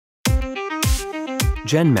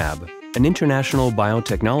Genmab, an international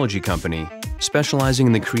biotechnology company specializing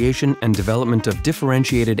in the creation and development of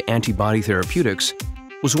differentiated antibody therapeutics,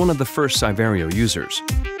 was one of the first SciVario users.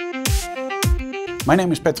 My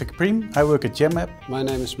name is Patrick Priem, I work at Genmab. My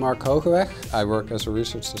name is Mark Hogeweg. I work as a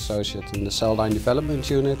research associate in the cell line development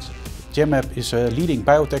unit. Genmab is a leading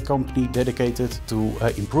biotech company dedicated to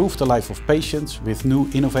improve the life of patients with new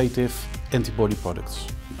innovative antibody products.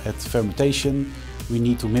 At fermentation, we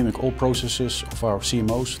need to mimic all processes of our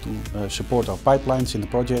CMOs to support our pipelines in the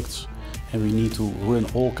projects, and we need to run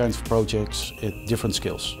all kinds of projects at different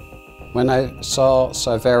scales. When I saw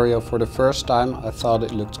SciVario for the first time, I thought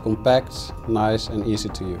it looked compact, nice and easy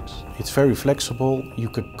to use. It's very flexible, you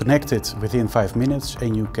can connect it within 5 minutes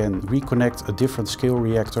and you can reconnect a different scale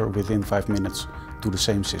reactor within 5 minutes to the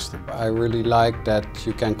same system. I really like that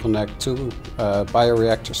you can connect two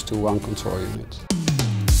bioreactors to one control unit.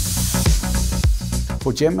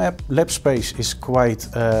 For Genmab, lab space is quite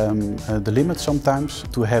the limit sometimes.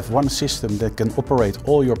 To have one system that can operate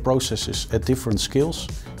all your processes at different scales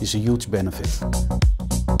is a huge benefit.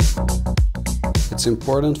 It's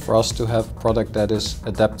important for us to have a product that is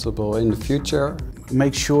adaptable in the future.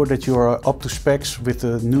 Make sure that you are up to specs with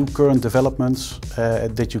the new current developments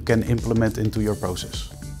that you can implement into your process.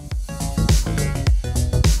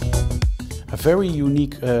 A very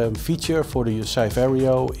unique feature for the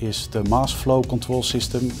SciVario is the mass flow control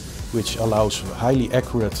system, which allows highly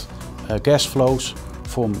accurate gas flows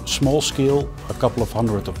from small scale, a couple of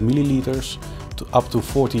hundred of milliliters, to up to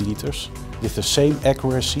 40 liters, with the same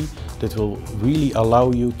accuracy that will really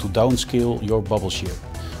allow you to downscale your bubble shear.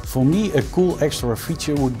 For me, a cool extra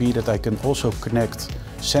feature would be that I can also connect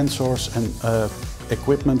sensors and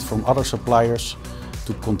equipment from other suppliers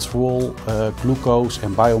to control glucose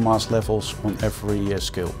and biomass levels on every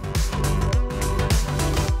scale.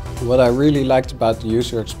 What I really liked about the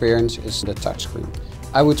user experience is the touchscreen.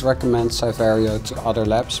 I would recommend SciVario to other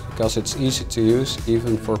labs because it's easy to use,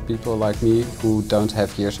 even for people like me who don't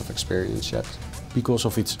have years of experience yet. Because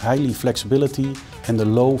of its highly flexibility and the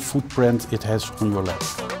low footprint it has on your lab.